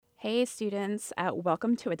Hey students,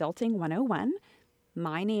 welcome to Adulting 101.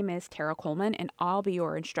 My name is Tara Coleman and I'll be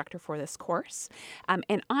your instructor for this course.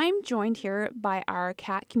 And I'm joined here by our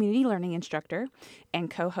CAT community learning instructor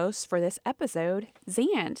and co-host for this episode,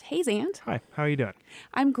 Zand. Hey Zand. Hi, how are you doing?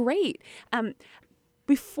 I'm great.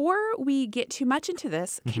 Before we get too much into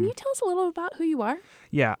this, can you tell us a little about who you are?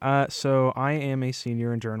 Yeah, so I am a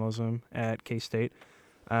senior in journalism at K-State.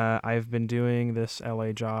 I've been doing this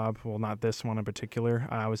LA job, well, not this one in particular.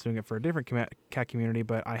 I was doing it for a different CAT community,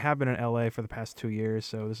 but I have been in LA for the past 2 years,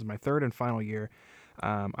 so this is my third and final year.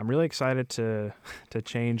 I'm really excited to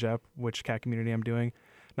change up which CAT community I'm doing.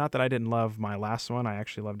 Not that I didn't love my last one, I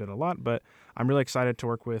actually loved it a lot, but I'm really excited to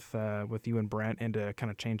work with you and Brent and to kind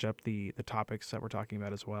of change up the topics that we're talking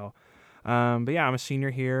about as well. But yeah, I'm a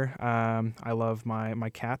senior here. I love my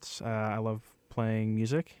cats. I love playing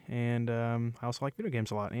music, and I also like video games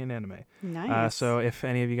a lot and anime. Nice. So if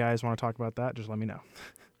any of you guys want to talk about that, just let me know.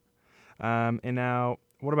 And now,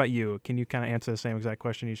 what about you? Can you kind of answer the same exact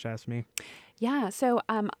question you just asked me? Yeah, so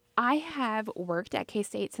I have worked at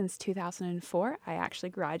K-State since 2004. I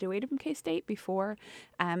actually graduated from K-State before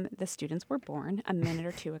the students were born a minute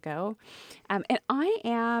or two ago. And I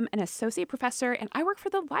am an associate professor and I work for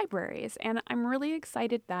the libraries. And I'm really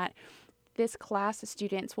excited that this class of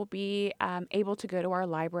students will be able to go to our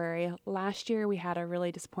library. Last year, we had a really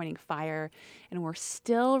disappointing fire, and we're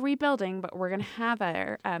still rebuilding, but we're going to have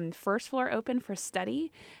our first floor open for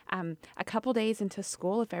study a couple days into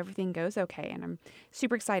school if everything goes okay, and I'm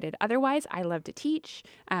super excited. Otherwise, I love to teach.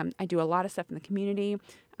 I do a lot of stuff in the community,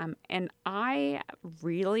 and I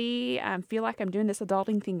really feel like I'm doing this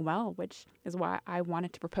adulting thing well, which is why I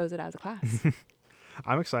wanted to propose it as a class.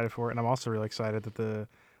 I'm excited for it, and I'm also really excited that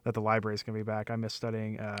the library is going to be back. I miss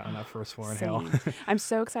studying on that first floor in Hale. I'm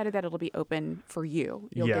so excited that it'll be open for you.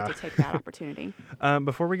 You'll Yeah. get to take that opportunity.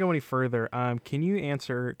 Before we go any further, can you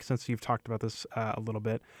answer, since you've talked about this a little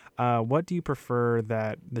bit, what do you prefer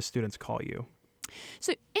that the students call you?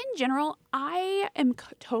 So in general, I am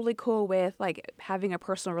totally cool with like having a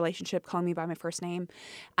personal relationship, calling me by my first name.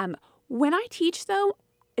 When I teach though,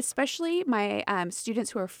 especially my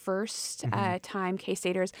students who are first time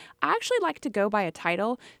K-Staters, I actually like to go by a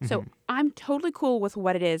title. So I'm totally cool with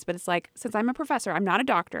what it is, but it's like, since I'm a professor, I'm not a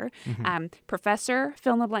doctor. Professor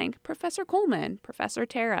fill in the blank, Professor Coleman, Professor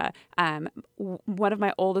Tara. One of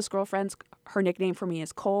my oldest girlfriends, her nickname for me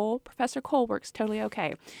is Cole. Professor Cole works totally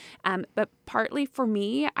okay. But partly for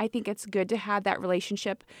me, I think it's good to have that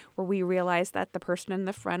relationship where we realize that the person in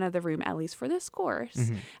the front of the room, at least for this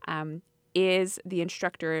course, is the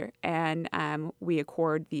instructor, and we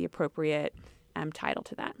accord the appropriate title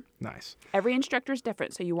to that. Nice. Every instructor is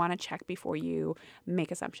different, so you want to check before you make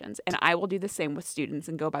assumptions. And I will do the same with students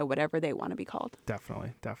and go by whatever they want to be called.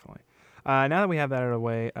 Definitely. Now that we have that out of the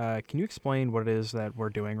way, can you explain what it is that we're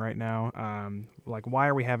doing right now? Like, why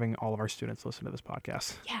are we having all of our students listen to this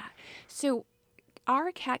podcast? Yeah. So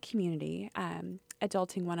our CAT community,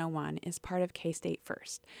 Adulting 101, is part of K-State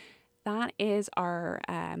First. That is our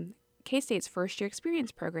K-State's first year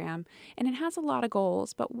experience program, and it has a lot of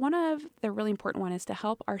goals, but one of the really important one is to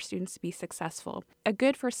help our students be successful. A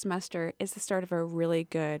good first semester is the start of a really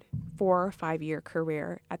good 4 or 5 year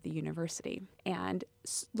career at the university. And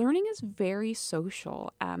learning is very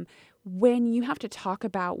social. When you have to talk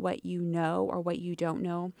about what you know or what you don't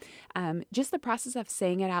know, just the process of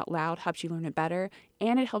saying it out loud helps you learn it better,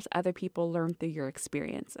 and it helps other people learn through your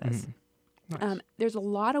experiences. Nice. There's a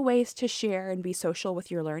lot of ways to share and be social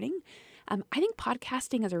with your learning. I think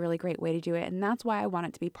podcasting is a really great way to do it, and that's why I want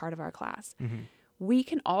it to be part of our class. We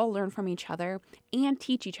can all learn from each other and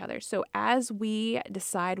teach each other. So as we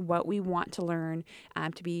decide what we want to learn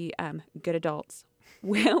to be good adults,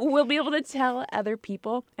 we'll be able to tell other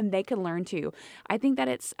people, and they can learn too. I think that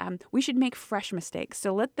it's we should make fresh mistakes.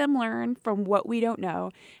 So let them learn from what we don't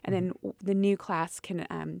know, and then the new class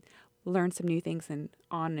can learn some new things and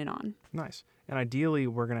on and on. Nice. And ideally,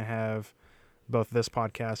 we're going to have both this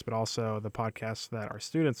podcast, but also the podcast that our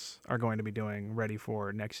students are going to be doing ready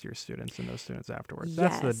for next year's students and those students afterwards.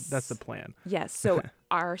 Yes. That's the plan. Yes. So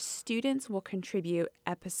our students will contribute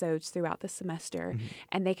episodes throughout the semester,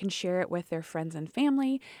 and they can share it with their friends and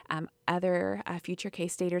family, other future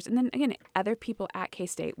K-Staters, and then again, other people at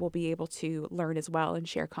K-State will be able to learn as well and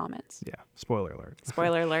share comments. Yeah. Spoiler alert.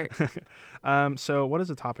 Spoiler alert. So what is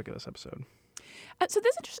the topic of this episode? So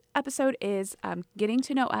this episode is getting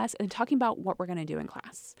to know us and talking about what we're going to do in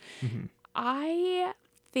class. I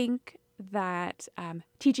think that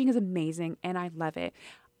teaching is amazing, and I love it.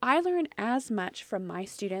 I learn as much from my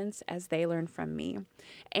students as they learn from me.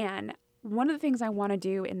 And one of the things I want to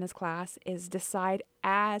do in this class is decide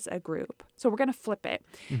as a group. So we're going to flip it.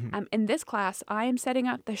 In this class, I am setting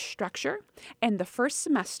out the structure and the first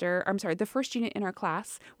unit in our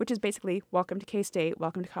class, which is basically welcome to K-State,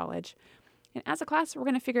 welcome to college. And as a class, we're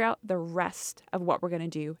going to figure out the rest of what we're going to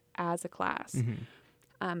do as a class.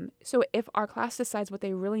 So if our class decides what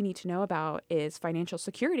they really need to know about is financial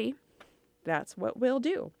security, that's what we'll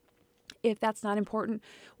do. If that's not important,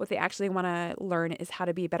 what they actually want to learn is how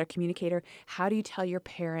to be a better communicator. How do you tell your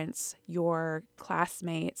parents, your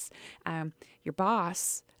classmates, your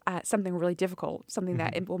boss, something really difficult, something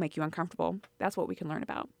that it will make you uncomfortable? That's what we can learn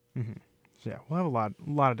about. Yeah, we'll have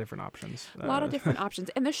a lot of different options. A lot of different options.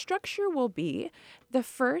 And the structure will be the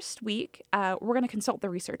first week, we're going to consult the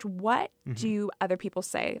research. What do other people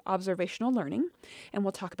say? Observational learning. And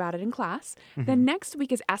we'll talk about it in class. The next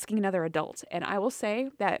week is asking another adult. And I will say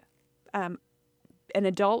that an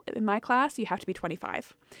adult in my class, you have to be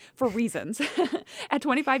 25 for reasons. At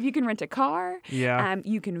 25, you can rent a car. Yeah.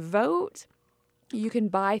 You can vote. You can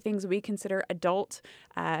buy things we consider adult.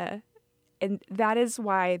 And that is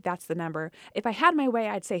why that's the number. If I had my way,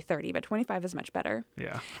 I'd say 30, but 25 is much better.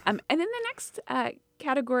 Yeah. And then the next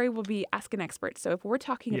category will be ask an expert. So if we're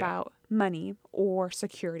talking about money or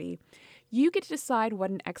security, you get to decide what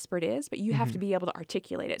an expert is, but you have to be able to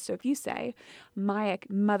articulate it. So if you say, my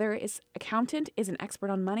mother is accountant, is an expert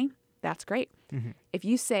on money, that's great. If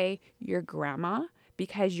you say your grandma,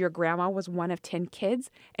 because your grandma was one of 10 kids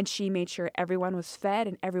and she made sure everyone was fed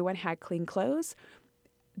and everyone had clean clothes,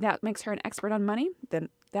 that makes her an expert on money, then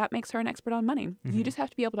that makes her an expert on money. You just have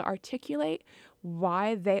to be able to articulate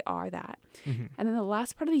why they are that. And then the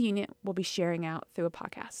last part of the unit we'll be sharing out through a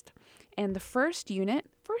podcast. And the first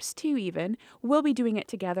two even, we'll be doing it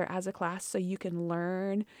together as a class so you can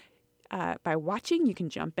learn by watching. You can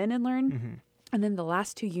jump in and learn. And then the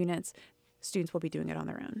last 2 units, students will be doing it on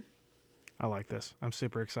their own. I like this. I'm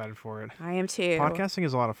super excited for it. I am too. Podcasting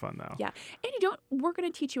is a lot of fun, though. Yeah. And we're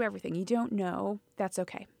going to teach you everything. You don't know, that's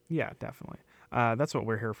okay. Yeah, definitely. That's what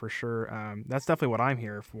we're here for sure. That's definitely what I'm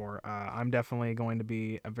here for. I'm definitely going to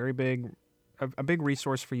be a big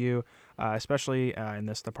resource for you, especially in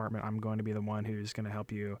this department. I'm going to be the one who's going to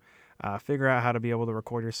help you figure out how to be able to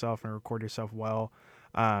record yourself and record yourself well.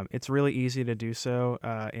 It's really easy to do so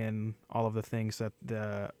in all of the things that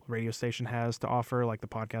the radio station has to offer, like the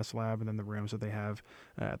podcast lab and then the rooms that they have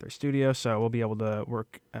at their studio. So we'll be able to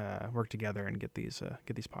work together and get these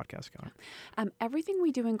podcasts going. Everything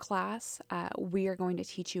we do in class, we are going to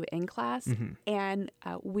teach you in class, and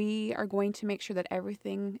we are going to make sure that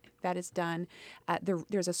everything that is done,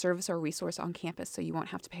 there's a service or resource on campus, so you won't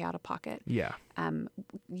have to pay out of pocket. Yeah.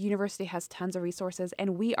 University has tons of resources,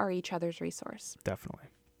 and we are each other's resource. Definitely.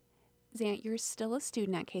 Zant, you're still a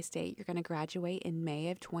student at K-State. You're going to graduate in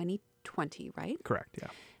May of 2020, right? Correct, yeah.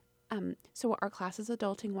 So our class is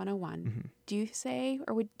Adulting 101. Do you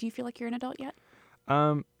do you feel like you're an adult yet?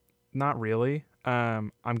 Not really.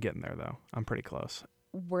 I'm getting there, though. I'm pretty close.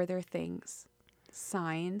 Were there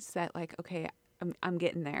signs that like, okay, I'm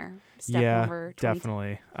getting there? Step over 20?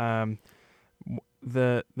 Definitely.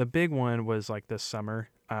 The big one was like this summer.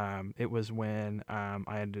 It was when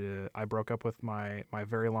I broke up with my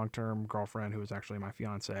very long-term girlfriend, who was actually my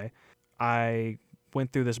fiance. I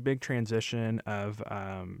went through this big transition of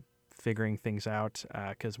figuring things out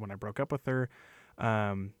because when I broke up with her,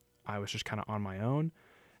 I was just kind of on my own,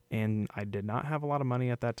 and I did not have a lot of money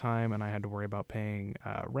at that time, and I had to worry about paying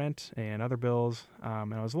rent and other bills.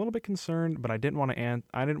 And I was a little bit concerned, but I didn't want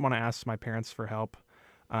to ask my parents for help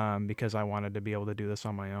because I wanted to be able to do this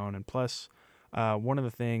on my own. And plus, one of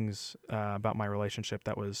the things about my relationship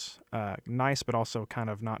that was nice but also kind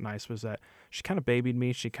of not nice was that she kind of babied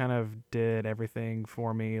me. She kind of did everything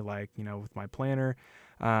for me, like, with my planner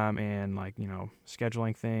and, like,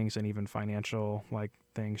 scheduling things and even financial, like,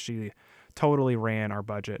 things. She totally ran our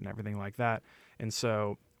budget and everything like that. And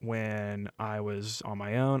so when I was on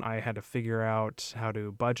my own, I had to figure out how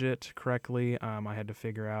to budget correctly. I had to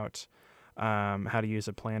figure out how to use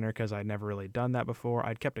a planner because I'd never really done that before.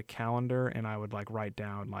 I'd kept a calendar and I would write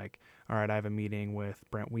down all right, I have a meeting with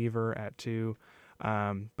Brent Weaver at 2,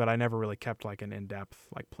 but I never really kept an in-depth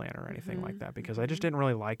planner or anything like that because I just didn't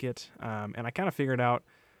really like it. And I kind of figured out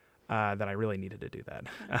that I really needed to do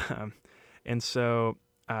that. And so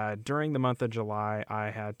during the month of July, I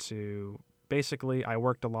had to I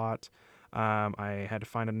worked a lot. I had to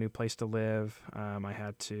find a new place to live. I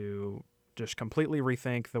had to just completely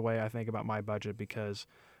rethink the way I think about my budget because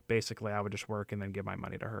basically I would just work and then give my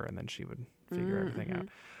money to her and then she would figure everything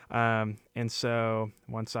out. And so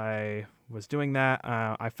once I was doing that,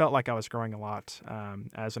 I felt like I was growing a lot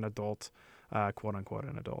as an adult, quote unquote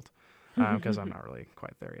an adult. because I'm not really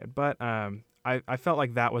quite there yet. But I felt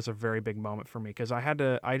like that was a very big moment for me because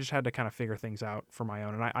I just had to kind of figure things out for my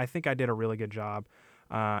own. And I think I did a really good job.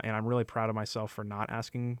 And I'm really proud of myself for not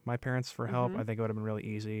asking my parents for help. I think it would have been really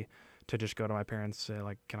easy to just go to my parents and say,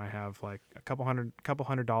 like, can I have like a couple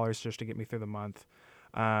hundred dollars just to get me through the month?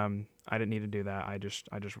 I didn't need to do that.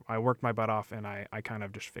 I worked my butt off, and I kind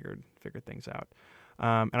of just figured things out.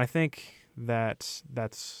 And I think that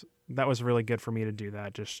was really good for me to do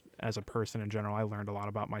that. Just as a person in general, I learned a lot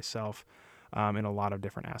about myself in a lot of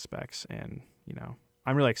different aspects, and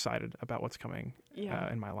I'm really excited about what's coming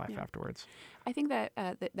in my life afterwards. I think that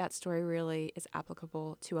that story really is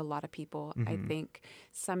applicable to a lot of people. I think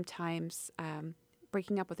sometimes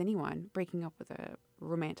breaking up with anyone, breaking up with a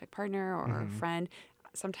romantic partner or a friend,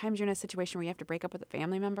 sometimes you're in a situation where you have to break up with a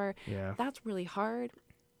family member. Yeah. That's really hard.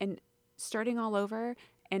 And starting all over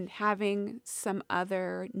and having some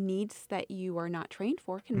other needs that you are not trained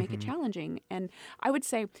for can make it challenging. And I would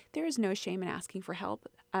say there is no shame in asking for help,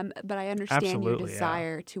 but I understand your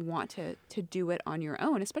desire to want to do it on your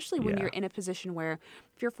own, especially when you're in a position where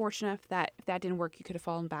if you're fortunate enough that if that didn't work, you could have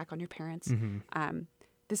fallen back on your parents.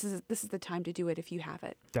 This is the time to do it if you have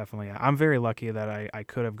it. Definitely. Yeah. I'm very lucky that I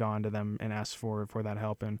could have gone to them and asked for that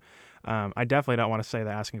help. And I definitely don't want to say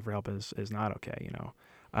that asking for help is not okay,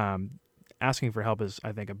 asking for help is,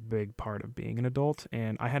 I think, a big part of being an adult.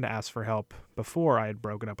 And I had to ask for help before I had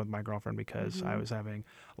broken up with my girlfriend because I was having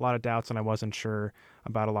a lot of doubts and I wasn't sure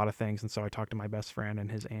about a lot of things. And so I talked to my best friend and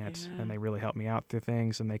his aunt, and they really helped me out through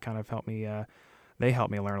things. And they kind of helped me, they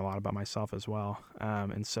helped me learn a lot about myself as well.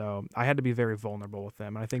 And so I had to be very vulnerable with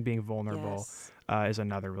them. And I think being vulnerable is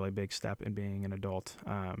another really big step in being an adult.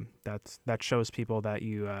 That shows people that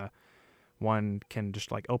you, one can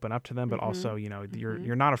just like open up to them, but also,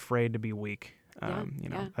 you're not afraid to be weak. I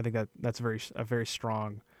think that's a very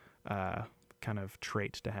strong kind of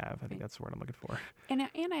trait to have. I think that's the word I'm looking for. And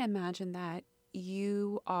I imagine that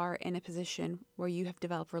you are in a position where you have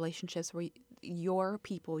developed relationships where your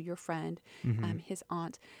people, your friend, his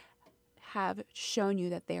aunt, have shown you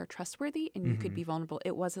that they are trustworthy and you could be vulnerable.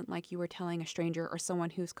 It wasn't like you were telling a stranger or someone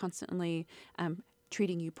who's constantly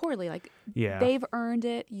treating you poorly. Like they've earned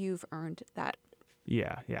it, you've earned that.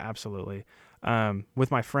 Yeah, absolutely.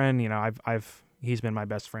 With my friend, he's been my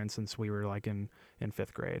best friend since we were like in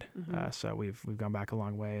fifth grade. So we've gone back a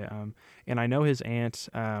long way. And I know his aunt,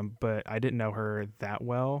 but I didn't know her that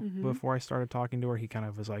well before I started talking to her. He kind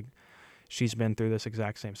of was like, she's been through this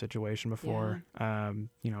exact same situation before.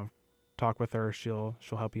 Talk with her, she'll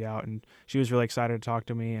help you out. And she was really excited to talk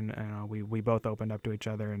to me, and we both opened up to each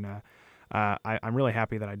other, and I'm really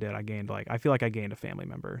happy that I did. I feel like I gained a family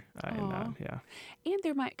member in that. Yeah. And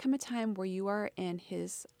there might come a time where you are in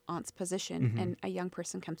his aunt's position and a young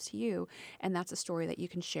person comes to you, and that's a story that you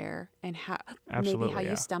can share and maybe how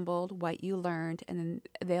you stumbled, what you learned, and then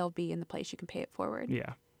they'll be in the place you can pay it forward.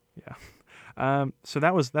 Yeah. So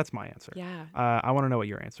that's my answer. Yeah. I want to know what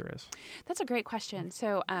your answer is. That's a great question.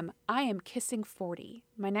 So I am kissing 40.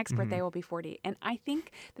 My next birthday will be 40. And I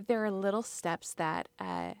think that there are little steps that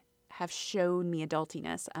have shown me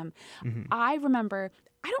adultiness. I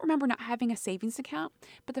don't remember not having a savings account,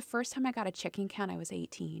 but the first time I got a checking account, I was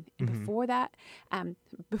 18. And before that,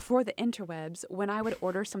 before the interwebs, when I would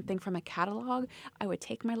order something from a catalog, I would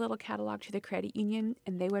take my little catalog to the credit union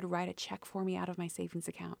and they would write a check for me out of my savings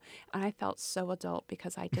account. And I felt so adult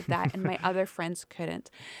because I did that and my other friends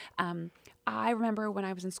couldn't. I remember when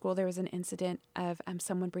I was in school, there was an incident of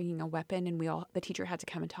someone bringing a weapon, and the teacher had to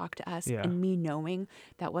come and talk to us. Yeah. And me knowing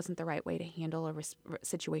that wasn't the right way to handle a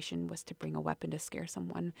situation was to bring a weapon to scare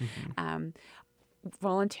someone.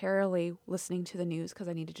 Voluntarily listening to the news because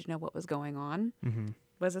I needed to know what was going on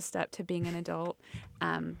was a step to being an adult.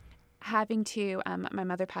 Having to, my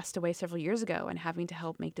mother passed away several years ago, and having to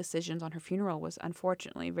help make decisions on her funeral was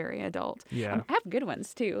unfortunately very adult. Yeah. I have good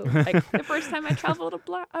ones too, like the first time I traveled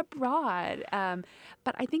abroad.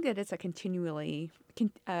 But I think that it's a continual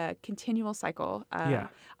cycle.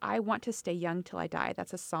 I want to stay young till I die.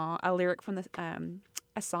 That's a lyric from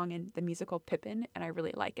a song in the musical Pippin, and I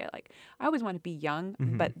really like it. Like I always want to be young,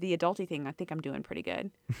 but the adulty thing, I think I'm doing pretty good.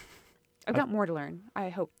 I've got more to learn. I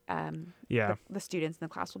hope the students in the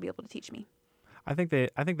class will be able to teach me. I think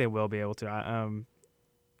they will be able to.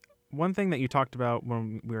 One thing that you talked about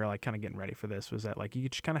when we were like kind of getting ready for this was that like you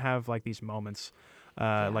just kind of have like these moments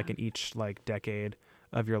like in each like decade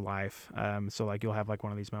of your life. So like you'll have like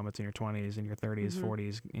one of these moments in your 20s, in your 30s,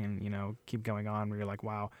 40s, and keep going on where you're like,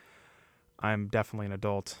 wow, I'm definitely an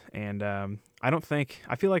adult. And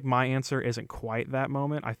I feel like my answer isn't quite that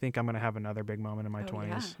moment. I think I'm going to have another big moment in my 20s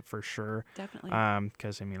yeah. for sure. Definitely.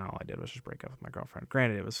 Because, I mean, all I did was just break up with my girlfriend.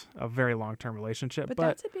 Granted, it was a very long-term relationship, But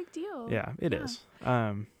that's a big deal. yeah, it is.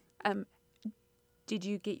 Did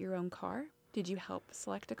you get your own car? Did you help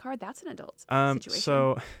select a car? That's an adult situation.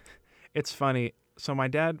 So it's funny. So my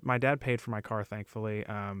dad paid for my car, thankfully.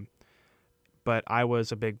 But I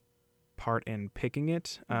was a big part in picking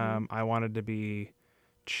it. I wanted to be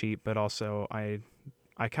cheap, but also I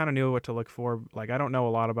kind of knew what to look for. Like, I don't know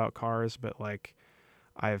a lot about cars, but like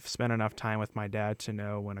I've spent enough time with my dad to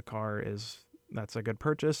know when a car that's a good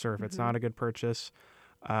purchase or if it's not a good purchase.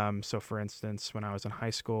 So for instance, when I was in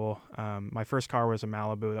high school, my first car was a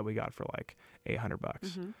Malibu that we got for like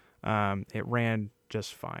 $800. It ran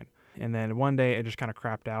just fine. And then one day it just kind of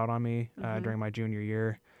crapped out on me during my junior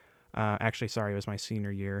year. Actually, sorry, it was my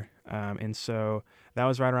senior year. And so that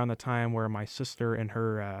was right around the time where my sister and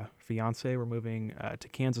her fiance were moving to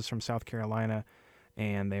Kansas from South Carolina,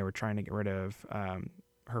 and they were trying to get rid of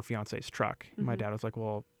her fiance's truck. My dad was like,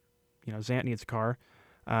 well, Zant needs a car.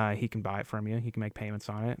 He can buy it from you. He can make payments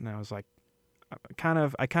on it. And I was like, I kind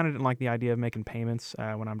of didn't like the idea of making payments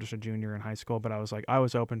when I'm just a junior in high school, but I was like, I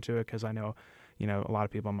was open to it because I know, a lot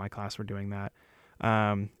of people in my class were doing that.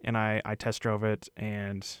 And I test drove it,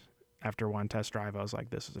 and after one test drive, I was like,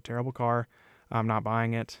 this is a terrible car. I'm not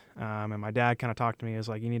buying it. And my dad kind of talked to me. He was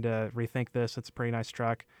like, you need to rethink this. It's a pretty nice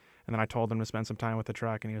truck. And then I told him to spend some time with the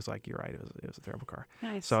truck, and he was like, you're right. It was a terrible car.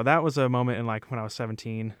 Nice. So that was a moment in like when I was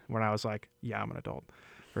 17 when I was like, yeah, I'm an adult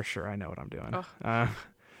for sure. I know what I'm doing.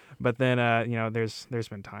 But then, there's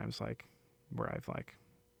been times like where I've like,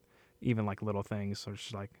 even like little things. So it's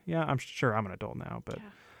just like, yeah, I'm sure I'm an adult now, but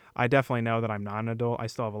I definitely know that I'm not an adult. I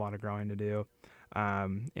still have a lot of growing to do.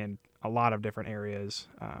 In a lot of different areas.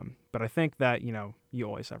 But I think that, you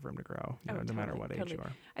always have room to grow, no matter what age you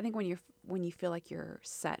are. I think when you feel like you're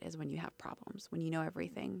set is when you have problems, when you know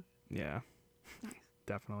everything. Yeah. Nice.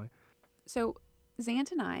 Definitely. So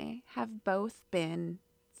Zant and I have both been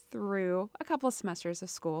through a couple of semesters of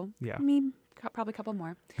school. Yeah. I mean, probably a couple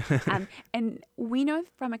more. And we know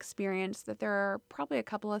from experience that there are probably a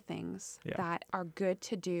couple of things that are good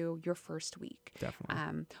to do your first week.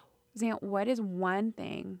 Definitely. Zant, what is one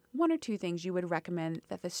or two things you would recommend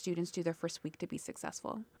that the students do their first week to be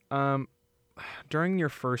successful? During your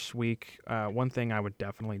first week, one thing I would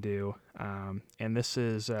definitely do, and this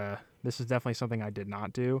is definitely something I did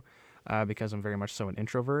not do because I'm very much so an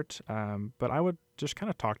introvert, but I would just kind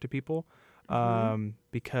of talk to people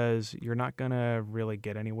because you're not going to really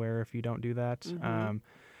get anywhere if you don't do that.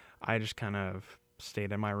 I just kind of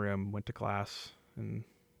stayed in my room, went to class, and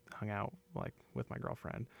hung out like with my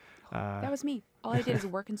girlfriend. That was me. All I did is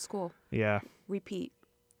work in school. Yeah. Repeat.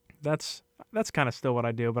 That's kind of still what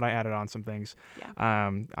I do, but I added on some things.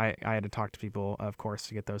 Yeah. I had to talk to people, of course,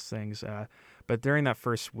 to get those things. But during that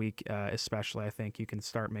first week, especially, I think you can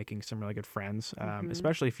start making some really good friends,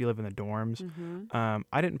 especially if you live in the dorms.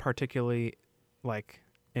 I didn't particularly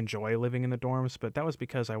enjoy living in the dorms, but that was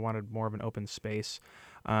because I wanted more of an open space.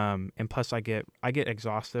 And plus I get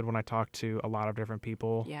exhausted when I talk to a lot of different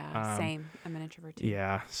people. Yeah, same. I'm an introvert too.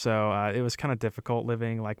 Yeah. So it was kind of difficult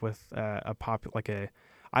living with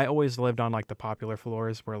I always lived on the popular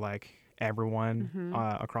floors where everyone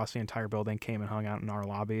across the entire building came and hung out in our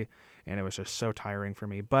lobby, and it was just so tiring for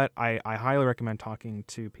me. But I highly recommend talking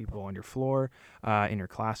to people on your floor, in your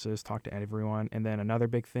classes, talk to everyone. And then another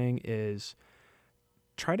big thing is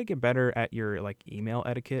try to get better at your email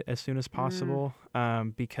etiquette as soon as possible,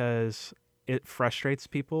 because it frustrates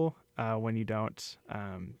people when you don't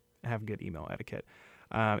have good email etiquette.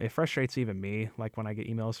 It frustrates even me, when I get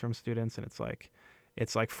emails from students and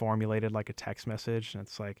it's formulated like a text message, and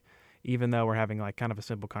it's even though we're having kind of a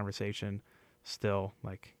simple conversation, still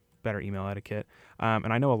better email etiquette.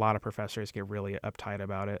 And I know a lot of professors get really uptight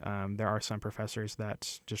about it. There are some professors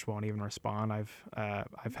that just won't even respond.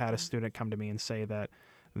 I've had a student come to me and say that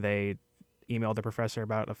they emailed the professor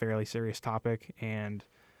about a fairly serious topic, and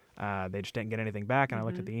they just didn't get anything back. And I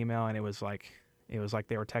looked at the email, and it was like they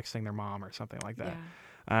were texting their mom or something like that.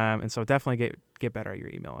 Yeah. And so definitely get better at your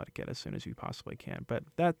email etiquette as soon as you possibly can. But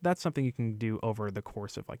that's something you can do over the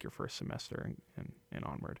course of your first semester and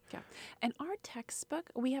onward. Yeah. And our textbook,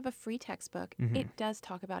 we have a free textbook. It does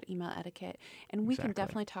talk about email etiquette, and we can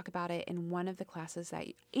definitely talk about it in one of the classes that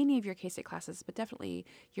any of your K-State classes, but definitely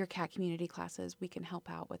your CAT community classes, we can help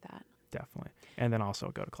out with that. Definitely. And then also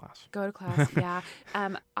go to class. Go to class, yeah.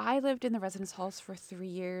 I lived in the residence halls for 3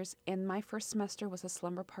 years, and my first semester was a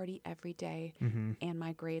slumber party every day, and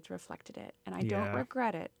my grades reflected it. And I don't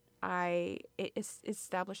regret it. it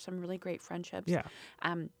established some really great friendships. Yeah.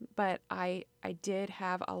 But I did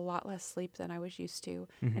have a lot less sleep than I was used to,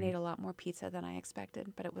 and ate a lot more pizza than I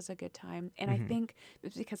expected. But it was a good time, and I think it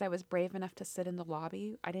was because I was brave enough to sit in the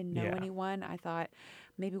lobby. I didn't know anyone. I thought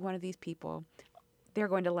maybe one of these people, they're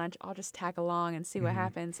going to lunch. I'll just tag along and see what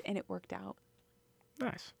happens, and it worked out.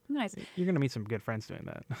 Nice. You're going to meet some good friends doing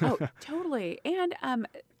that. Oh, totally. And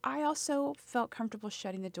I also felt comfortable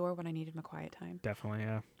shutting the door when I needed my quiet time. Definitely,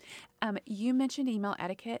 yeah. You mentioned email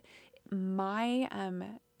etiquette. My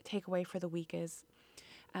takeaway for the week is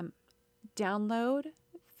download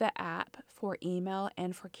the app for email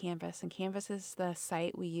and for Canvas. And Canvas is the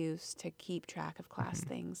site we use to keep track of class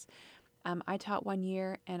things. I taught 1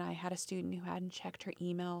 year, and I had a student who hadn't checked her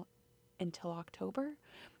email until October.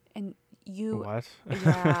 And What?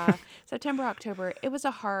 yeah, September, October, it was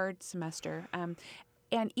a hard semester.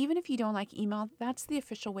 And even if you don't like email, that's the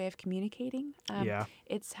official way of communicating. Yeah.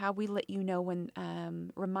 It's how we let you know when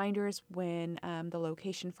reminders when the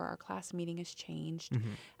location for our class meeting has changed.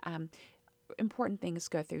 Important things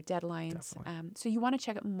go through deadlines. So you want to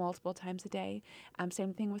check it multiple times a day.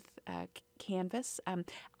 Same thing with Canvas.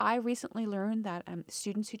 I recently learned that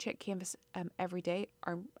students who check Canvas every day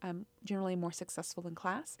are generally more successful in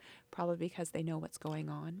class, probably because they know what's going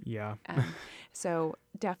on. Yeah. So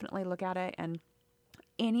definitely look at it, and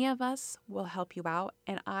any of us will help you out.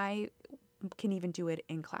 And I can even do it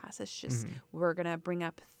in class. It's just we're going to bring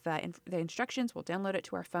up the instructions. We'll download it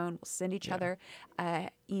to our phone. We'll send each other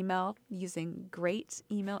email using great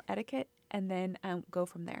email etiquette, and then go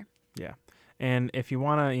from there. Yeah. And if you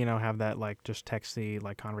want to, have that like just texty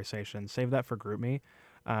like conversation, save that for GroupMe.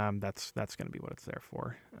 That's going to be what it's there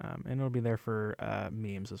for. And it'll be there for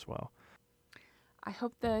memes as well. I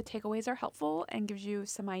hope the takeaways are helpful and gives you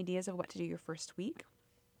some ideas of what to do your first week.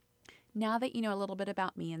 Now that you know a little bit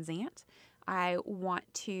about me and Zant, I want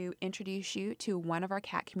to introduce you to one of our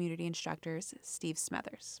cat community instructors, Steve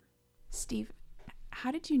Smethers. Steve,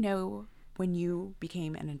 how did you know when you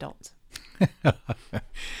became an adult?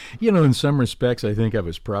 In some respects, I think I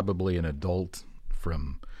was probably an adult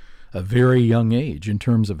from a very young age in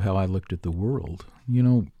terms of how I looked at the world.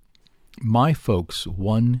 My folks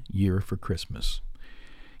 1 year for Christmas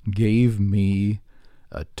gave me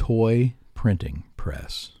a toy printing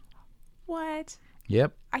press. What?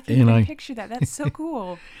 Yep. I can even picture that. That's so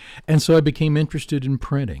cool. And so I became interested in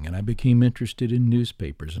printing, and I became interested in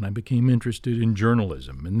newspapers, and I became interested in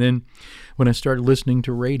journalism. And then when I started listening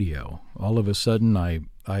to radio, all of a sudden I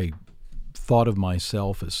thought of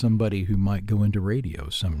myself as somebody who might go into radio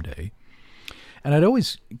someday. And I'd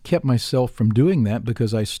always kept myself from doing that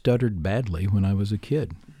because I stuttered badly when I was a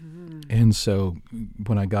kid. And so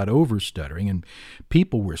when I got over stuttering, and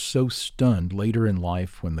people were so stunned later in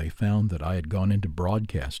life when they found that I had gone into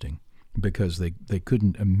broadcasting because they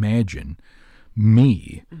couldn't imagine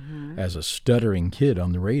me as a stuttering kid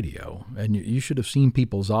on the radio. And you should have seen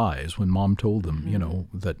people's eyes when Mom told them,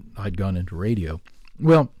 that I'd gone into radio.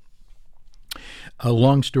 Well, a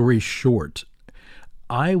long story short,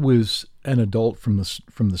 I was an adult from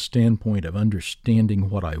the standpoint of understanding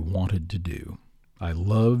what I wanted to do. I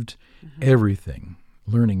loved everything,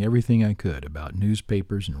 learning everything I could about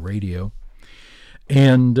newspapers and radio,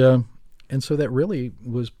 and so that really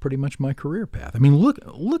was pretty much my career path. I mean,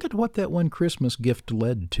 look at what that one Christmas gift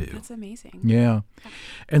led to. That's amazing. Yeah,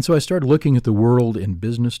 and so I started looking at the world in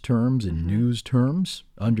business terms, in news terms,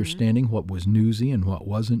 understanding what was newsy and what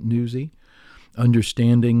wasn't newsy.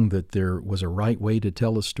 Understanding that there was a right way to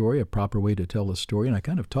tell a story, a proper way to tell a story, and I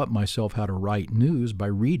kind of taught myself how to write news by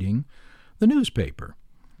reading the newspaper,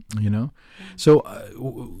 So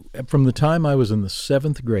from the time I was in the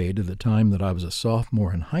 7th grade to the time that I was a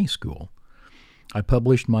sophomore in high school, I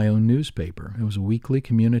published my own newspaper. It was a weekly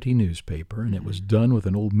community newspaper, and it was done with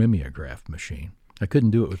an old mimeograph machine. I couldn't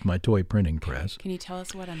do it with my toy printing press. Can you tell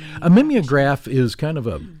us what a mimeograph? A mimeograph is kind of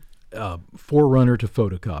a forerunner to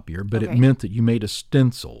photocopier, but it meant that you made a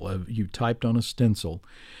stencil. You typed on a stencil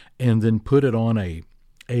and then put it on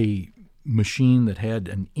a machine that had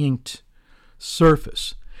an inked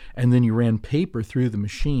surface, and then you ran paper through the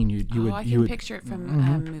machine. I can picture it from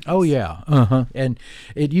movies. Oh, yeah. And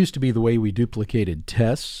it used to be the way we duplicated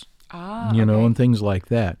tests, and things like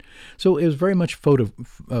that. So it was very much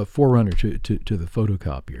forerunner to the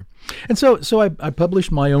photocopier. And so I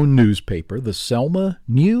published my own newspaper, the Selma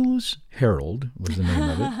News Herald was the name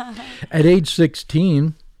of it. At age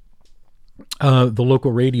 16, the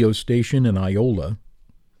local radio station in Iola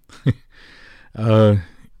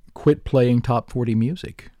quit playing top 40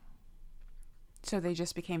 music. So they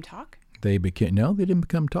just became talk? They didn't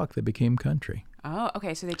become talk. They became country. Oh,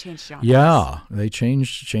 okay. So they changed genres. Yeah, they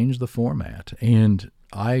changed the format, and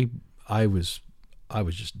I was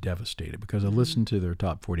just devastated because I listened to their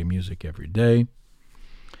top 40 music every day.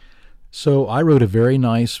 So I wrote a very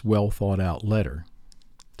nice, well thought out letter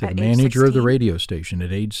to the manager of the radio station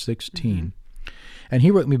at age 16. And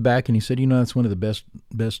he wrote me back and he said, that's one of the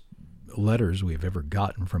best letters we've ever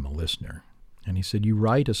gotten from a listener. And he said, you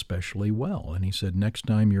write especially well. And he said, next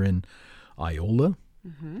time you're in Iola,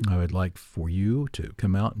 I would like for you to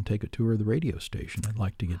come out and take a tour of the radio station. I'd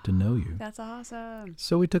like to get to know you. That's awesome.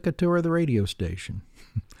 So we took a tour of the radio station.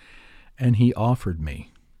 And he offered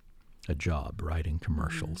me a job writing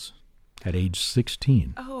commercials at age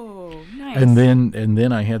 16. Oh, nice. And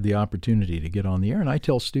then I had the opportunity to get on the air. And I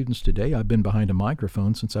tell students today, I've been behind a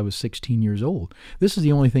microphone since I was 16 years old. This is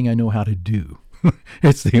the only thing I know how to do.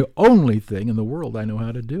 It's the only thing in the world I know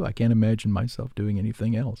how to do. I can't imagine myself doing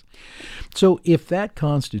anything else. So if that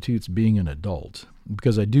constitutes being an adult,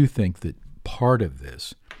 because I do think that part of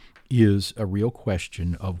this is a real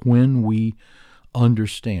question of when we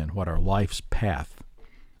understand what our life's path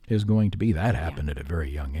is going to be. That happened at a very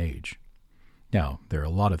young age. Now, there are a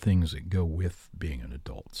lot of things that go with being an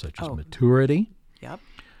adult, such as maturity. Yep.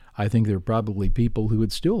 I think there are probably people who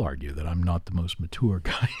would still argue that I'm not the most mature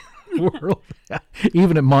guy in the world.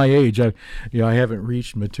 Even at my age, I haven't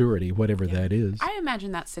reached maturity, whatever that is. I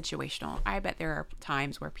imagine that's situational. I bet there are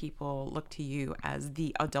times where people look to you as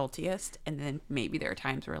the adultiest, and then maybe there are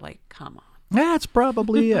times where like, come on. That's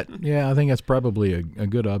probably it. Yeah, I think that's probably a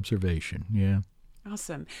good observation. Yeah.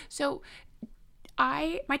 Awesome. So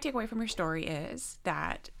my takeaway from your story is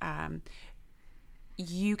that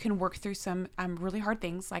you can work through some really hard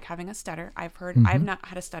things like having a stutter. I've not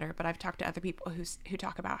had a stutter, but I've talked to other people who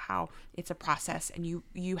talk about how it's a process and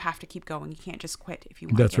you have to keep going. You can't just quit if you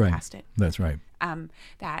want to get past it. That's right.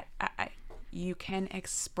 That you can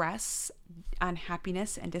express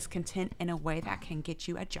unhappiness and discontent in a way that can get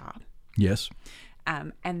you a job. Yes.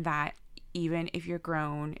 And that even if you're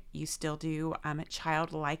grown, you still do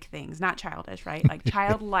childlike things. Not childish, right? Like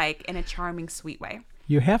childlike in a charming, sweet way.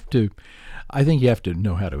 I think you have to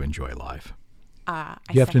know how to enjoy life.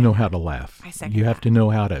 You have to know how to laugh. You have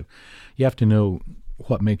to know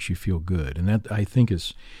what makes you feel good. And that, I think,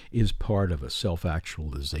 is part of a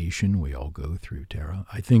self-actualization we all go through, Tara.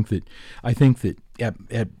 I think that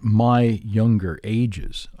at my younger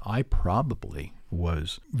ages, I probably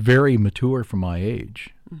was very mature for my age.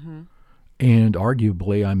 Mm-hmm. And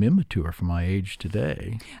arguably, I'm immature for my age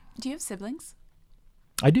today. Do you have siblings?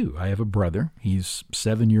 I do. I have a brother. He's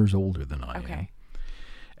 7 years older than I am.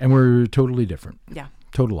 And we're totally different. Yeah.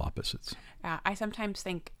 Total opposites. I sometimes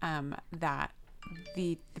think that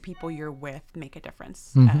the people you're with make a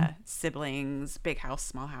difference. Siblings, big house,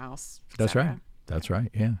 small house. That's right. That's right.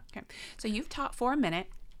 Yeah. Okay. So you've taught for a minute,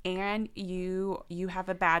 and you have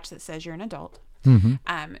a badge that says you're an adult.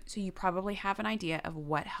 So you probably have an idea of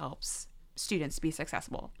what helps students be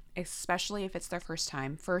successful, especially if it's their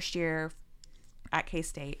first year at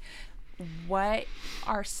K-State. What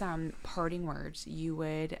are some parting words you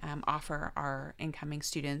would offer our incoming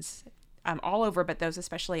students all over, but those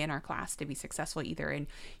especially in our class, to be successful either in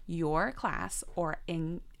your class or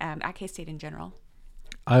in at K-State in general?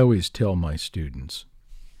 I always tell my students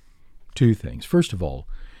two things. First of all,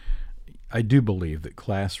 I do believe that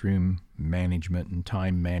classroom management and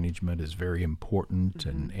time management is very important,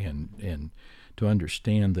 and to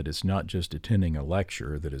understand that it's not just attending a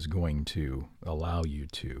lecture that is going to allow you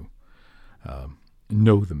to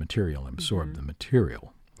know the material and absorb the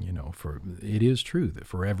material. It is true that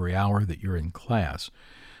for every hour that you're in class,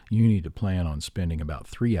 you need to plan on spending about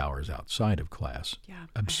 3 hours outside of class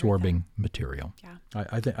absorbing material. Yeah.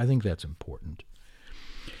 I think that's important.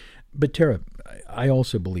 But Tara, I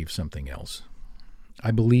also believe something else.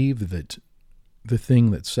 I believe that the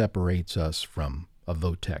thing that separates us from a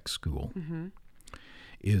vo-tech school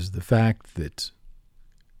is the fact that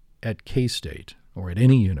at K-State or at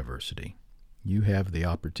any university, you have the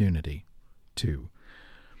opportunity to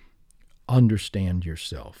understand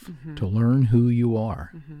yourself, to learn who you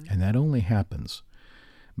are. And that only happens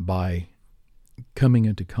by coming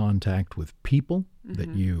into contact with people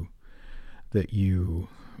that you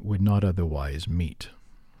would not otherwise meet.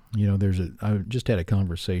 I just had a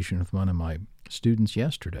conversation with one of my students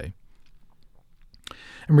yesterday.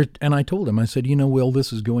 And I told him, I said, Will,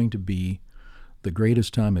 this is going to be the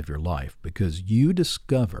greatest time of your life because you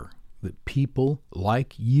discover that people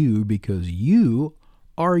like you because you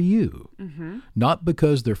are you, not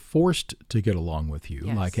because they're forced to get along with you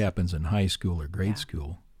like happens in high school or grade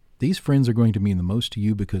school. These friends are going to mean the most to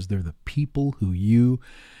you because they're the people who you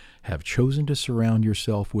have chosen to surround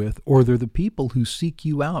yourself with, or they're the people who seek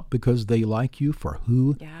you out because they like you for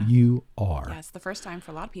who you are. Yeah, it's the first time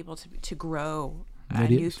for a lot of people to grow It a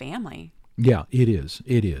new is. family. Yeah, it is.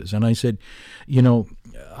 It is. And I said, you know,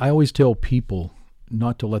 I always tell people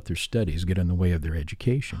not to let their studies get in the way of their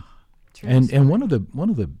education. And one of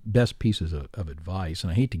the best pieces of advice,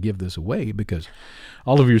 and I hate to give this away because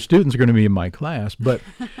all of your students are going to be in my class, but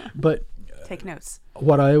take notes.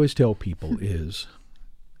 What I always tell people is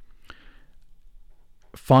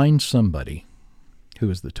find somebody who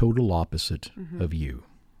is the total opposite of you.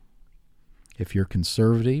 If you're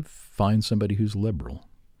conservative, find somebody who's liberal.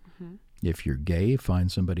 If you're gay,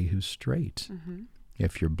 find somebody who's straight.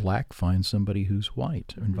 If you're black, find somebody who's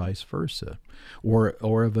white, and vice versa, or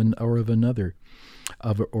of another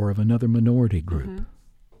minority group.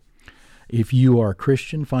 If you are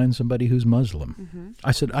Christian, find somebody who's Muslim.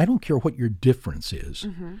 I said, I don't care what your difference is,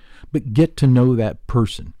 but get to know that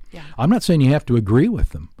person. Yeah. I'm not saying you have to agree with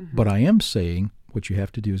them, but I am saying what you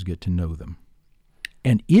have to do is get to know them.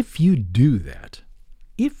 And if you do that,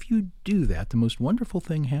 the most wonderful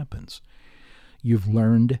thing happens. You've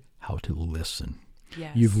learned how to listen.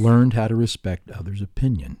 Yes. You've learned how to respect others'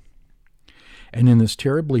 opinion. And in this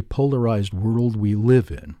terribly polarized world we live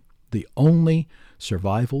in, the only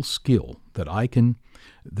survival skill that I can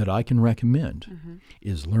recommend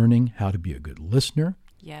is learning how to be a good listener.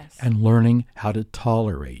 Yes. And learning how to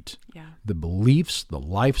tolerate Yeah. the beliefs, the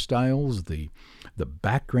lifestyles, the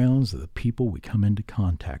backgrounds of the people we come into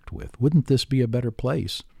contact with. Wouldn't this be a better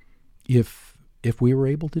place if we were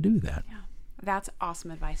able to do that? Yeah. That's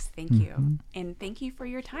awesome advice. Thank you. And thank you for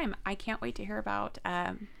your time. I can't wait to hear about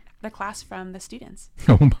the class from the students.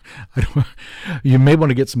 You may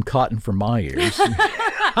want to get some cotton for my ears.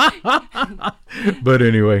 But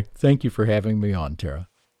anyway, thank you for having me on, Tara.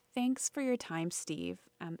 Thanks for your time, Steve.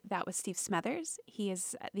 That was Steve Smethers. He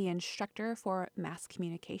is the instructor for mass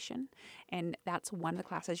communication, and that's one of the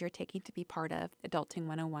classes you're taking to be part of Adulting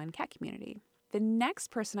 101 Cat Community. The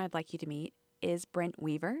next person I'd like you to meet is Brent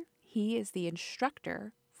Weaver. He is the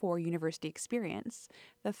instructor for University Experience,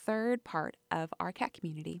 the third part of our cat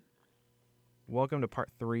community. Welcome to part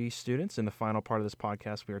 3, students. In the final part of this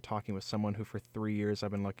podcast, we are talking with someone who for 3 years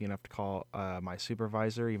I've been lucky enough to call my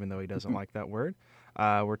supervisor, even though he doesn't like that word.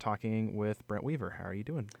 We're talking with Brent Weaver. How are you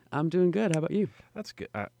doing? I'm doing good. How about you? That's good.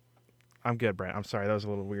 I'm good, Brent. I'm sorry. That was a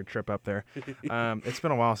little weird trip up there. It's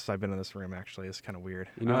been a while since I've been in this room, actually. It's kind of weird.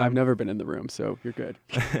 You know, I've never been in the room, so you're good.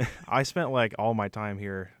 I spent like all my time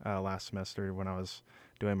here last semester when I was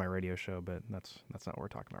doing my radio show, but that's not what we're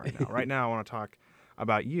talking about right now. Right now, I want to talk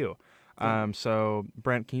about you. So,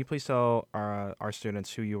 Brent, can you please tell our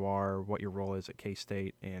students who you are, what your role is at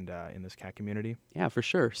K-State and in this cat community? Yeah, for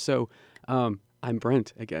sure. So, I'm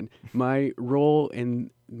Brent again. My role in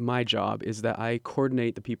my job is that I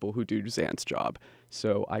coordinate the people who do Xant's job.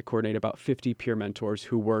 So I coordinate about 50 peer mentors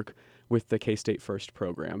who work with the K-State First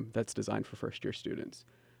program that's designed for first-year students.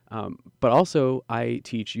 But also, I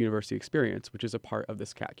teach University Experience, which is a part of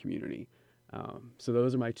this cat community. So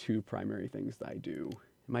those are my two primary things that I do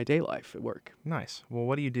in my day life at work. Nice. Well,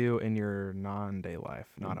 what do you do in your non-day life,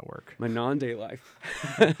 not at work? My non-day life.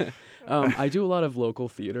 I do a lot of local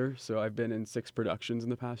theater. So I've been in 6 productions in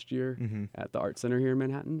the past year at the Art Center here in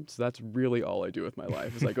Manhattan. So that's really all I do with my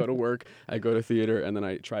life is I go to work, I go to theater, and then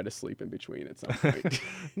I try to sleep in between at some point.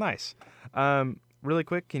 Nice. Really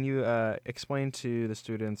quick, can you explain to the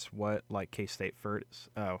students what like K-State First?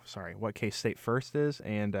 What K-State First is,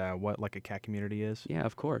 and what like a cat community is? Yeah,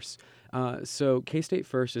 of course. So K-State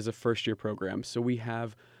First is a first-year program. So we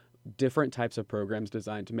have different types of programs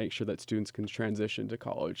designed to make sure that students can transition to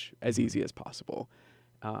college as easy as possible.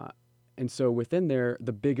 And so within there,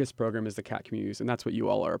 the biggest program is the cat communities, and that's what you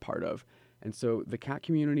all are a part of. And so the cat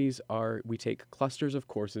communities we take clusters of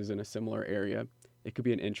courses in a similar area. It could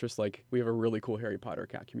be an interest, like we have a really cool Harry Potter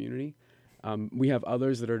cat community. We have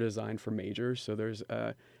others that are designed for majors. So there's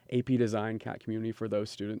a AP Design cat community for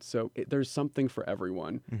those students. So there's something for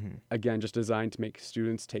everyone. Again, just designed to make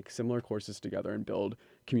students take similar courses together and build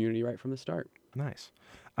community right from the start. Nice.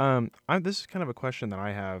 This is kind of a question that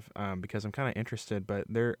I have because I'm kind of interested, but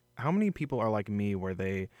how many people are like me where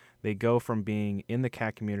they go from being in the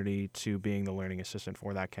cat community to being the learning assistant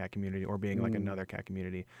for that cat community or being like another cat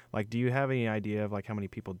community? Like, do you have any idea of like how many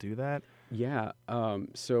people do that? Yeah.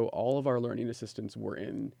 So all of our learning assistants were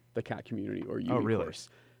in the cat community or uni course.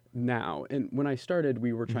 Now, and when I started,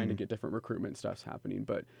 we were trying to get different recruitment stuffs happening,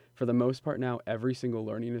 but for the most part now, every single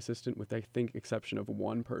learning assistant, with I think exception of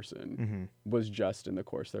one person, was just in the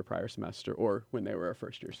course their prior semester or when they were a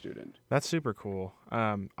first-year student. That's super cool.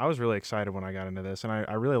 I was really excited when I got into this, and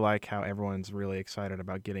I really like how everyone's really excited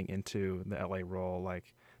about getting into the LA role.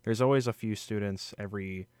 Like, there's always a few students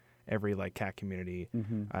every like CAC community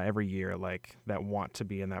Mm-hmm. every year like that want to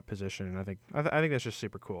be in that position, and I think that's just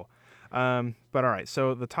super cool. But all right,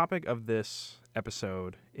 so the topic of this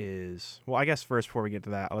episode is, well, I guess first before we get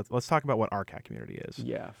to that, let's talk about what our CAC community is.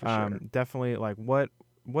 Yeah, for sure. Definitely, like what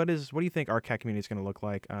do you think our CAC community is going to look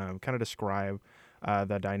like? Kind of describe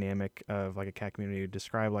the dynamic of like a CAC community.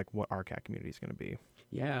 Describe like what our CAC community is going to be.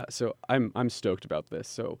 Yeah, so I'm stoked about this.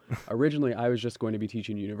 So originally I was just going to be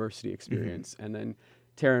teaching university experience, and then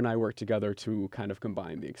Tara and I worked together to kind of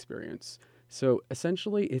combine the experience. So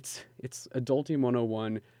essentially it's Adulting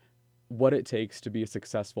 101, what it takes to be a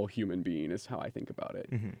successful human being is how I think about it.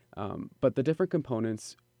 But the different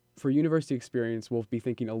components for university experience, we'll be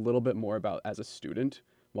thinking a little bit more about as a student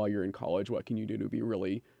while you're in college, what can you do to be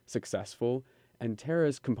really successful? And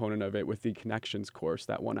Tara's component of it with the Connections course,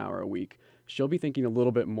 that 1 hour a week, she'll be thinking a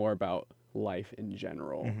little bit more about life in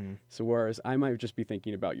general. So whereas I might just be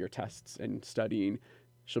thinking about your tests and studying,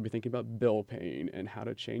 she'll be thinking about bill paying and how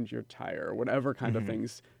to change your tire, whatever kind of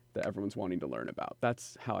things that everyone's wanting to learn about.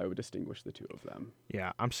 That's how I would distinguish the two of them.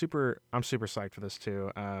 Yeah, I'm super psyched for this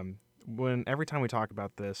too. Every time we talk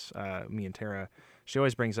about this, me and Tara, she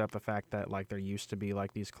always brings up the fact that like there used to be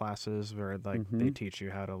like these classes where like they teach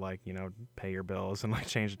you how to like, you know, pay your bills and like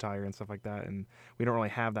change a tire and stuff like that, and we don't really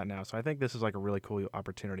have that now. So I think this is like a really cool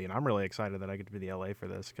opportunity, and I'm really excited that I get to be the LA for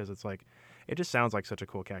this, because it's like, it just sounds like such a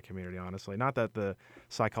cool CAC community, honestly. Not that the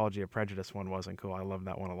Psychology of Prejudice one wasn't cool. I love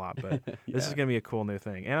that one a lot, but this is going to be a cool new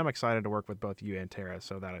thing, and I'm excited to work with both you and Tara,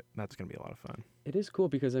 so that's going to be a lot of fun. It is cool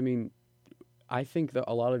because, I mean, I think that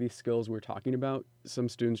a lot of these skills we're talking about, some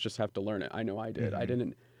students just have to learn it. I know I did.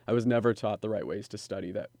 I was never taught the right ways to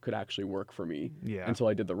study that could actually work for me until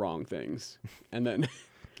I did the wrong things. And then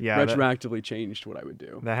retroactively changed what I would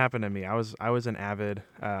do. That happened to me. I was an avid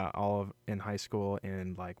in high school,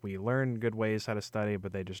 and like we learned good ways how to study,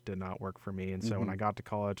 but they just did not work for me. And so when I got to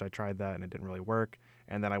college, I tried that and it didn't really work.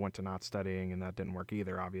 And then I went to not studying, and that didn't work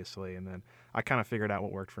either, obviously. And then I kind of figured out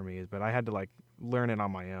what worked for me, but I had to like learn it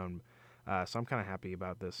on my own. So I'm kind of happy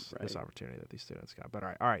about this opportunity that these students got. But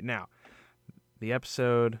all right, now the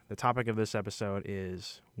topic of this episode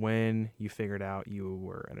is when you figured out you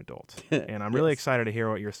were an adult, and I'm really excited to hear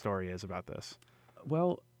what your story is about this.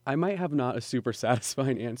 Well, I might have not a super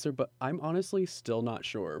satisfying answer, but I'm honestly still not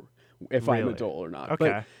sure if I'm an adult or not.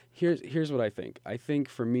 Okay. But here's what I think. I think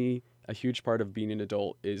for me, a huge part of being an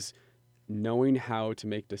adult is knowing how to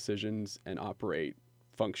make decisions and operate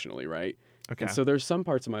functionally, right? Okay. And so there's some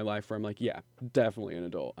parts of my life where I'm like, yeah, definitely an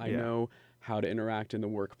adult. I know how to interact in the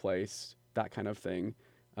workplace, that kind of thing.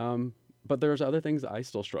 But there's other things that I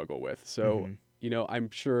still struggle with. So, you know, I'm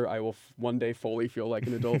sure I will one day fully feel like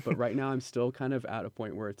an adult, but right now I'm still kind of at a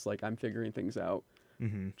point where it's like I'm figuring things out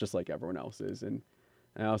just like everyone else is. And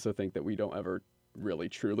I also think that we don't ever really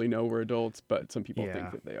truly know we're adults, but some people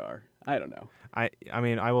think that they are. I don't know. I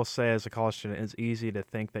mean, I will say as a college student, it's easy to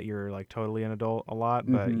think that you're like totally an adult a lot,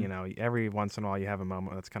 but you know, every once in a while you have a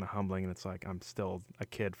moment that's kind of humbling, and it's like, I'm still a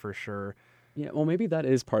kid for sure. Yeah, well, maybe that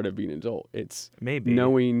is part of being an adult. It's maybe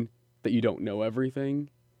knowing that you don't know everything.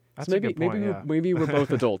 That's so maybe, a good point, maybe we're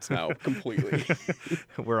both adults now, completely.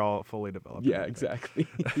 We're all fully developed. Yeah, exactly.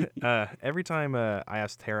 Every time I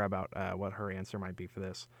asked Tara about what her answer might be for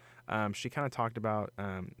this, she kind of talked about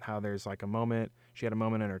how there's like a moment. She had a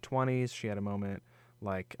moment in her 20s. She had a moment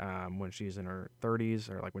like when she's in her 30s,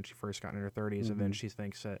 or like when she first got in her 30s. And then she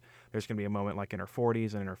thinks that there's going to be a moment like in her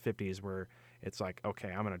 40s and in her 50s where it's like, okay,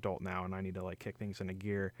 I'm an adult now and I need to like kick things into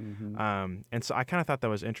gear. And so I kind of thought that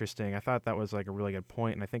was interesting. I thought that was like a really good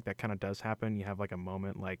point. And I think that kind of does happen. You have like a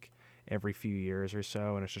moment like every few years or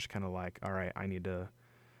so, and it's just kind of like, all right, I need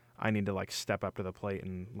to like step up to the plate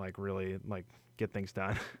and like really like get things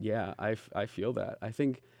done. Yeah, I feel that. I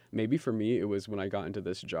think maybe for me it was when I got into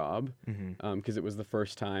this job, because it was the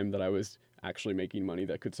first time that I was actually making money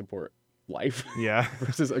that could support life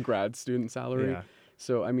versus a grad student salary.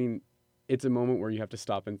 So I mean, it's a moment where you have to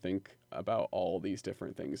stop and think about all these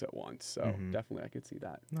different things at once. So definitely I could see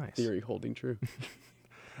that theory holding true.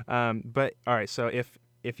 But all right, so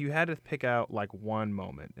if you had to pick out like one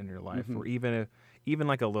moment in your life, or even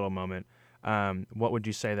like a little moment, what would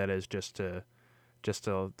you say that is, just to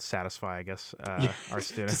satisfy, I guess, our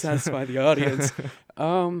students? To satisfy the audience.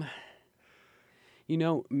 You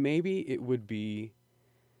know, maybe it would be,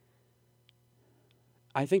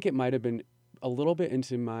 I think it might have been a little bit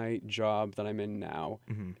into my job that I'm in now.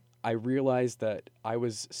 I realized that I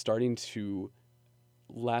was starting to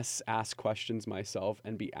less ask questions myself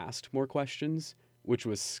and be asked more questions, which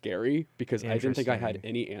was scary because I didn't think I had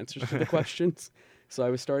any answers to the questions. So I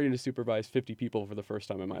was starting to supervise 50 people for the first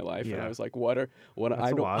time in my life, and Yeah. I was like, what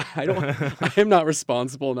That's a lot. I am not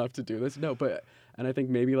responsible enough to do this. No, and I think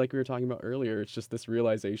maybe like we were talking about earlier, it's just this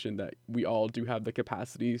realization that we all do have the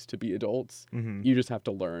capacities to be adults. Mhm. You just have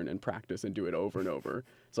to learn and practice and do it over and over.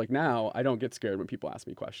 It's like now I don't get scared when people ask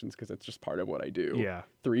me questions because it's just part of what I do. Yeah,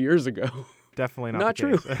 3 years ago. definitely not Not the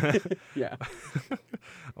true. case. Yeah.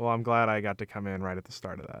 Well, I'm glad I got to come in right at the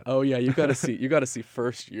start of that. Oh yeah, you got to see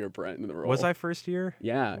first year Brent in the role. Was I first year?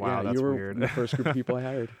 Yeah. Wow, yeah, that's you were weird. the first group of people I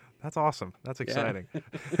hired. That's awesome. That's exciting.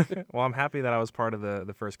 Well, I'm happy that I was part of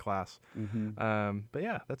the first class. But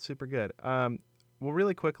yeah, that's super good. Well,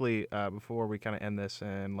 really quickly, before we kind of end this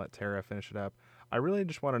and let Tara finish it up, I really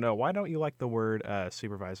just want to know, why don't you like the word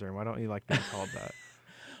supervisor, and why don't you like being called that?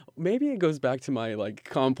 Maybe it goes back to my like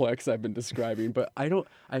complex I've been describing, but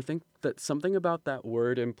I think that something about that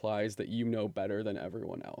word implies that you know better than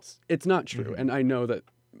everyone else. It's not true. And I know that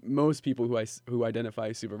most people who identify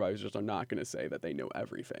as supervisors are not going to say that they know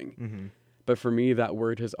everything. But for me, that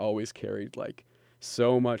word has always carried like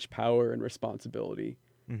so much power and responsibility.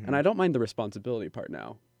 And I don't mind the responsibility part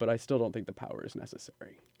now, but I still don't think the power is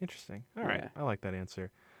necessary. Interesting. All right. Yeah. I like that answer.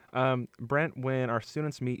 Brent, when our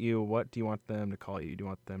students meet you, what do you want them to call you? Do you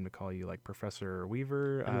want them to call you like Professor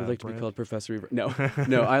Weaver? I would like to be Brent? called Professor Weaver. No,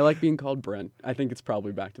 no, I like being called Brent. I think it's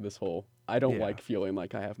probably back to this whole, I don't Yeah. like feeling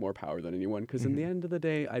like I have more power than anyone, because in the end of the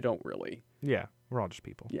day, I don't really. Yeah, we're all just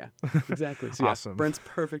people. Yeah, exactly. So yeah, Awesome. Brent's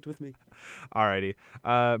perfect with me. Alrighty.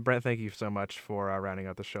 Brent, thank you so much for rounding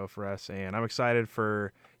out the show for us, and I'm excited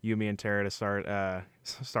for you, me, and Tara to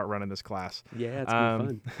start running this class. Yeah, it's gonna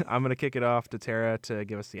be fun. I'm going to kick it off to Tara to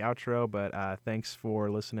give us the outro, but thanks for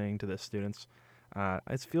listening to this, students.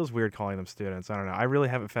 It feels weird calling them students. I don't know. I really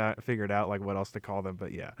haven't figured out like what else to call them,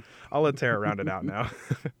 but yeah, I'll let Tara round it out now.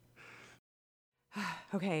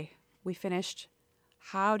 Okay, we finished.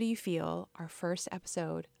 How do you feel our first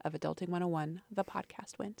episode of Adulting 101, the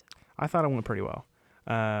podcast, went? I thought it went pretty well.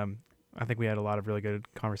 I think we had a lot of really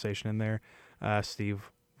good conversation in there.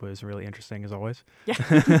 Steve was really interesting as always.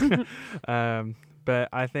 Yeah. But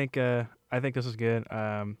I think this is good.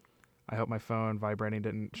 I hope my phone vibrating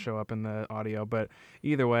didn't show up in the audio, but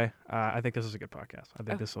either way, I think this is a good podcast. I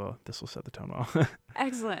think this will set the tone well.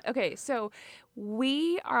 Excellent. Okay, so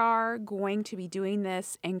we are going to be doing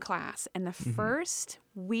this in class. And the first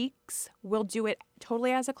weeks, we'll do it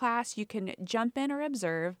totally as a class. You can jump in or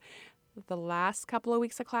observe. The last couple of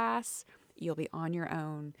weeks of class, you'll be on your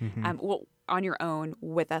own. On your own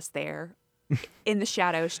with us there in the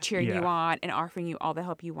shadows, cheering you on and offering you all the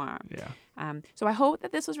help you want. Yeah. So I hope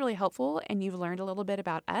that this was really helpful and you've learned a little bit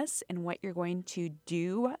about us and what you're going to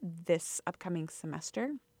do this upcoming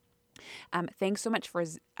semester. Thanks so much for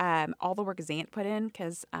all the work Zant put in,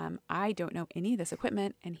 because I don't know any of this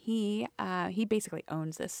equipment, and he basically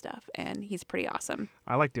owns this stuff, and he's pretty awesome.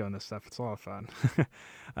 I like doing this stuff. It's a lot of fun.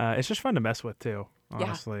 It's just fun to mess with too.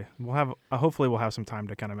 Honestly, we'll have hopefully we'll have some time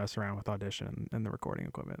to kind of mess around with Audition and the recording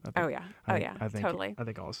equipment. I think, totally. I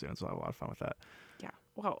think all the students will have a lot of fun with that. Yeah.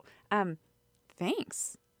 Well,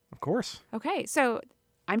 thanks. Of course. Okay, so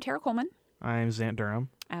I'm Tara Coleman. I'm Zant Durham.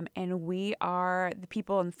 And we are the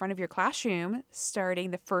people in front of your classroom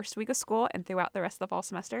starting the first week of school and throughout the rest of the fall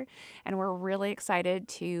semester. And we're really excited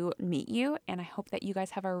to meet you. And I hope that you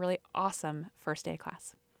guys have a really awesome first day of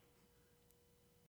class.